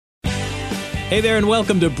Hey there, and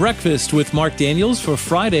welcome to Breakfast with Mark Daniels for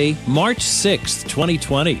Friday, March 6th,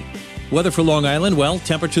 2020. Weather for Long Island, well,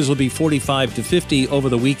 temperatures will be 45 to 50 over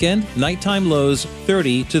the weekend. Nighttime lows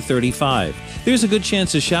 30 to 35. There's a good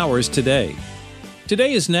chance of showers today.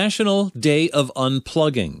 Today is National Day of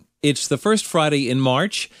Unplugging. It's the first Friday in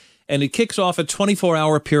March, and it kicks off a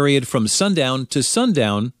 24-hour period from sundown to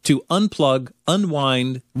unplug,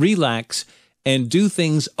 unwind, relax, and do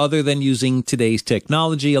things other than using today's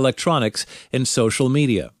technology, electronics, and social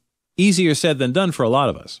media. Easier said than done for a lot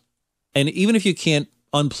of us. And even if you can't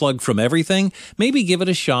unplug from everything, maybe give it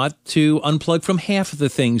a shot to unplug from half of the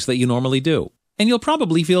things that you normally do. And you'll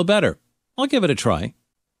probably feel better. I'll give it a try.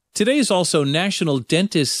 Today is also National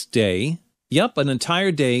Dentist Day. Yup, an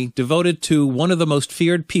entire day devoted to one of the most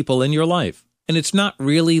feared people in your life. And it's not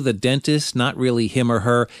really the dentist, not really him or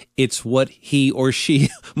her. It's what he or she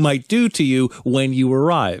might do to you when you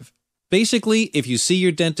arrive. Basically, if you see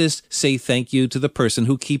your dentist, say thank you to the person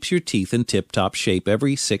who keeps your teeth in tip-top shape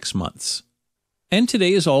every 6 months. And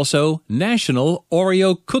today is also National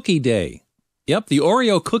Oreo Cookie Day. Yep, the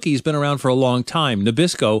Oreo cookie's been around for a long time.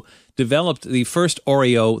 Nabisco developed the first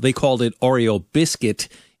Oreo, they called it Oreo Biscuit,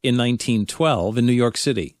 in 1912 in New York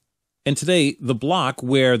City. And today, the block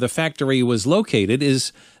where the factory was located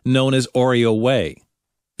is known as Oreo Way.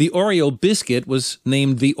 The Oreo biscuit was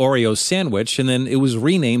named the Oreo sandwich, and then it was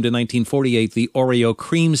renamed in 1948 the Oreo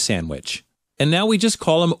cream sandwich. And now we just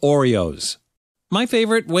call them Oreos. My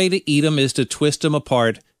favorite way to eat them is to twist them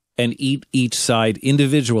apart and eat each side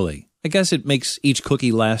individually. I guess it makes each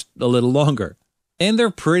cookie last a little longer. And they're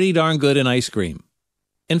pretty darn good in ice cream.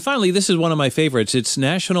 And finally, this is one of my favorites. It's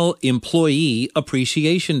National Employee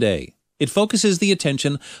Appreciation Day. It focuses the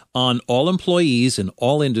attention on all employees in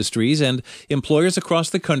all industries, and employers across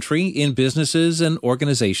the country in businesses and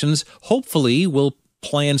organizations hopefully will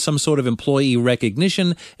plan some sort of employee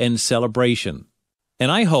recognition and celebration. And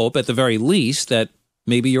I hope, at the very least, that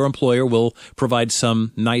maybe your employer will provide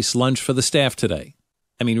some nice lunch for the staff today.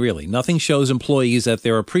 I mean, really, nothing shows employees that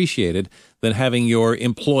they're appreciated than having your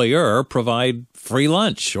employer provide free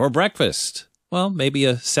lunch or breakfast. Well, maybe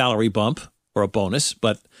a salary bump or a bonus,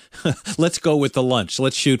 but let's go with the lunch.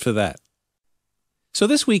 Let's shoot for that. So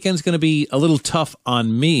this weekend's going to be a little tough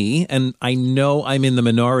on me, and I know I'm in the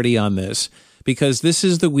minority on this, because this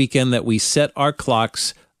is the weekend that we set our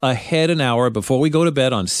clocks ahead an hour before we go to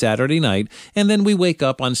bed on Saturday night, and then we wake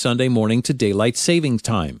up on Sunday morning to daylight savings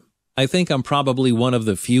time. I think I'm probably one of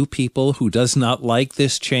the few people who does not like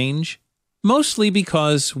this change, mostly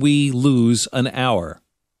because we lose an hour,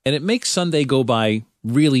 and it makes Sunday go by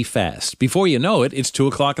really fast. Before you know it, it's 2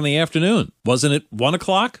 o'clock in the afternoon. Wasn't it 1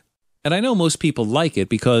 o'clock? And I know most people like it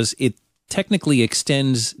because it technically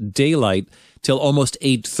extends daylight till almost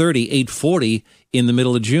 8:30, 8:40 in the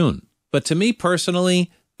middle of June. But to me personally,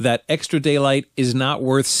 that extra daylight is not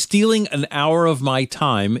worth stealing an hour of my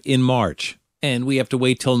time in March. And we have to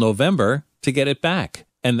wait till November to get it back.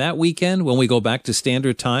 And that weekend, when we go back to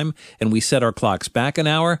standard time and we set our clocks back an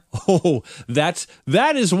hour, that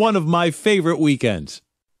is one of my favorite weekends.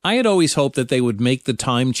 I had always hoped that they would make the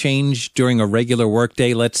time change during a regular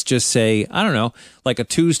workday. Let's just say, I don't know, like a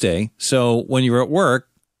Tuesday. So when you're at work,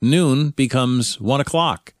 noon becomes 1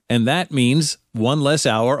 o'clock. And that means one less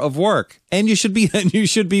hour of work. And you should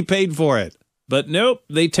be paid for it. But nope,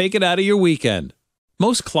 they take it out of your weekend.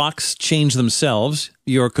 Most clocks change themselves.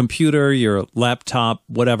 Your computer, your laptop,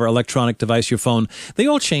 whatever electronic device, your phone, they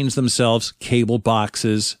all change themselves, cable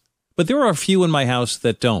boxes. But there are a few in my house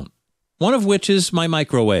that don't. One of which is my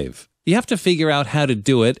microwave. You have to figure out how to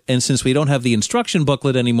do it, and since we don't have the instruction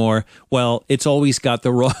booklet anymore, well, it's always got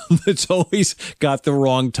the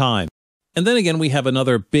wrong time. And then again, we have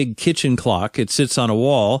another big kitchen clock. It sits on a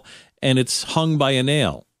wall, and it's hung by a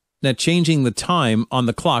nail. Now, changing the time on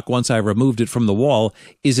the clock once I removed it from the wall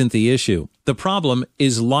isn't the issue. The problem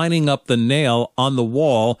is lining up the nail on the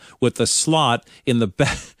wall with the slot in the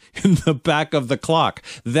back of the clock.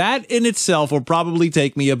 That in itself will probably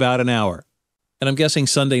take me about an hour. And I'm guessing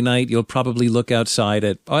Sunday night you'll probably look outside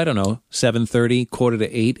at, 7:30,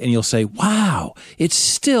 7:45, and you'll say, wow, it's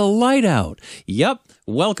still light out. Yep,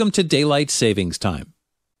 welcome to daylight savings time.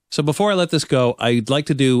 So before I let this go, I'd like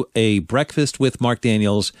to do a Breakfast with Mark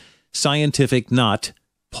Daniels scientific not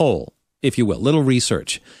poll, if you will, little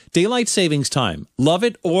research. Daylight savings time, love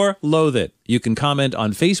it or loathe it? You can comment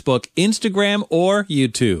on Facebook, Instagram, or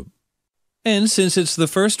YouTube. And since it's the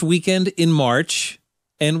first weekend in March,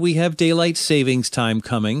 and we have daylight savings time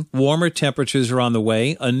coming, warmer temperatures are on the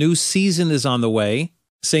way, a new season is on the way,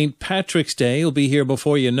 St. Patrick's Day will be here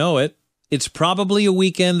before you know it. It's probably a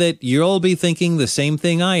weekend that you'll be thinking the same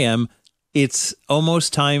thing I am. It's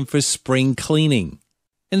almost time for spring cleaning.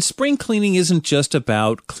 And spring cleaning isn't just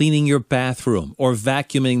about cleaning your bathroom or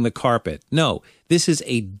vacuuming the carpet. No, this is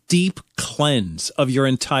a deep cleanse of your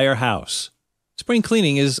entire house. Spring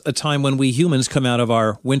cleaning is a time when we humans come out of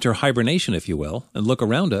our winter hibernation, if you will, and look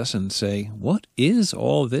around us and say, what is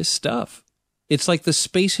all this stuff? It's like the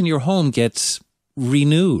space in your home gets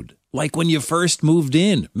renewed, like when you first moved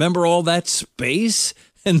in. Remember all that space?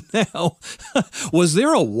 And now, was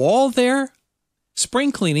there a wall there?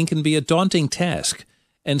 Spring cleaning can be a daunting task.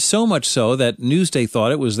 And so much so that Newsday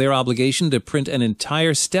thought it was their obligation to print an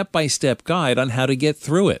entire step-by-step guide on how to get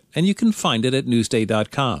through it. And you can find it at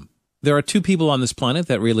Newsday.com. There are two people on this planet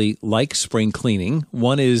that really like spring cleaning.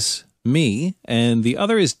 One is me, and the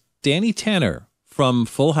other is Danny Tanner from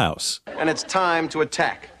Full House. And it's time to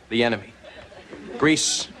attack the enemy.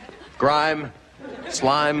 Grease, grime,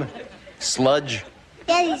 slime, sludge.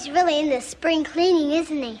 Daddy's really into spring cleaning,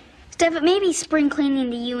 isn't he? Steph, it may be spring cleaning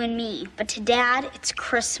to you and me, but to Dad, it's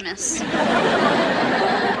Christmas.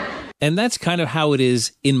 And that's kind of how it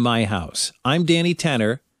is in my house. I'm Danny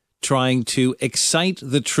Tanner, trying to excite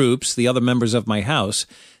the troops, the other members of my house,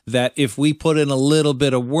 that if we put in a little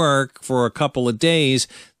bit of work for a couple of days,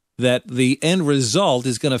 that the end result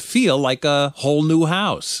is going to feel like a whole new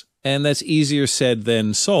house. And that's easier said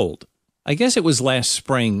than sold. I guess it was last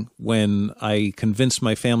spring when I convinced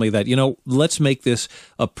my family that, let's make this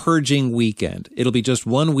a purging weekend. It'll be just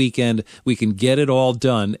one weekend. We can get it all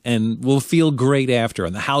done and we'll feel great after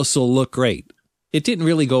and the house will look great. It didn't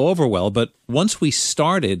really go over well, but once we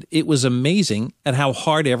started, it was amazing at how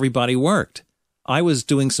hard everybody worked. I was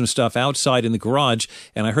doing some stuff outside in the garage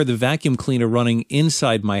and I heard the vacuum cleaner running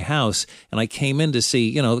inside my house and I came in to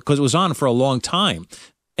see, because it was on for a long time.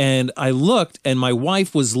 And I looked, and my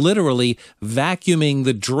wife was literally vacuuming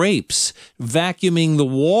the drapes, vacuuming the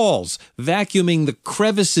walls, vacuuming the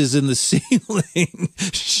crevices in the ceiling.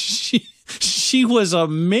 She was a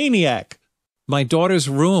maniac. My daughter's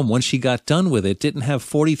room, when she got done with it, didn't have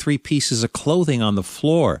 43 pieces of clothing on the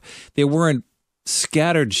floor. There weren't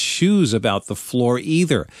scattered shoes about the floor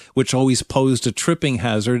either, which always posed a tripping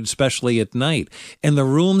hazard, especially at night. And the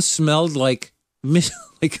room smelled like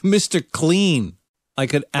Mr. Clean. I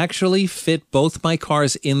could actually fit both my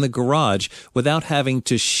cars in the garage without having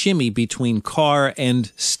to shimmy between car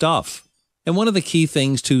and stuff. And one of the key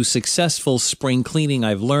things to successful spring cleaning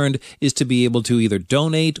I've learned is to be able to either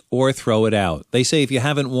donate or throw it out. They say if you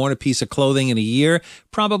haven't worn a piece of clothing in a year,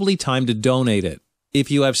 probably time to donate it. If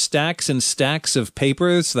you have stacks and stacks of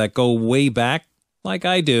papers that go way back, like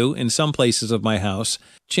I do in some places of my house,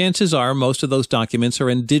 chances are most of those documents are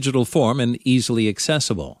in digital form and easily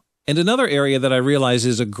accessible. And another area that I realize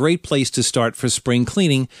is a great place to start for spring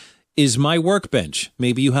cleaning is my workbench.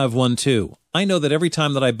 Maybe you have one too. I know that every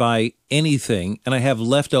time that I buy anything and I have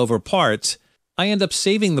leftover parts, I end up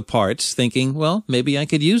saving the parts thinking, well, maybe I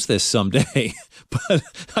could use this someday. But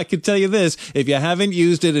I can tell you this, if you haven't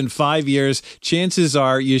used it in 5 years, chances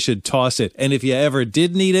are you should toss it. And if you ever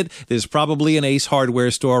did need it, there's probably an Ace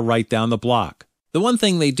Hardware store right down the block. The one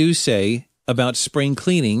thing they do say about spring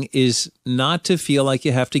cleaning is not to feel like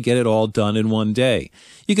you have to get it all done in one day.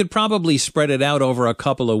 You could probably spread it out over a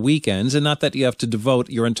couple of weekends, and not that you have to devote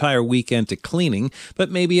your entire weekend to cleaning,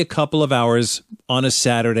 but maybe a couple of hours on a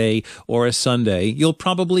Saturday or a Sunday. You'll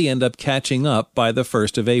probably end up catching up by the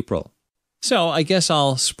 1st of April. So I guess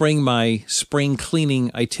I'll spring my spring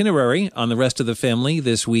cleaning itinerary on the rest of the family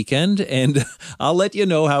this weekend, and I'll let you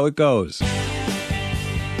know how it goes.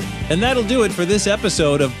 And that'll do it for this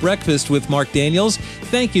episode of Breakfast with Mark Daniels.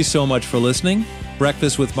 Thank you so much for listening.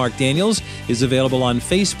 Breakfast with Mark Daniels is available on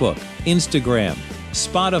Facebook, Instagram,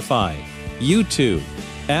 Spotify, YouTube,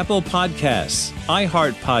 Apple Podcasts,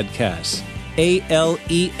 iHeart Podcasts,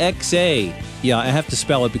 Alexa. Yeah, I have to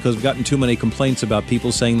spell it because we've gotten too many complaints about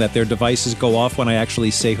people saying that their devices go off when I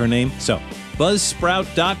actually say her name. So,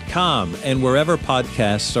 buzzsprout.com and wherever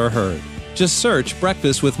podcasts are heard. Just search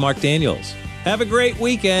Breakfast with Mark Daniels. Have a great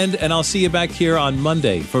weekend, and I'll see you back here on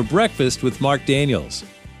Monday for Breakfast with Mark Daniels.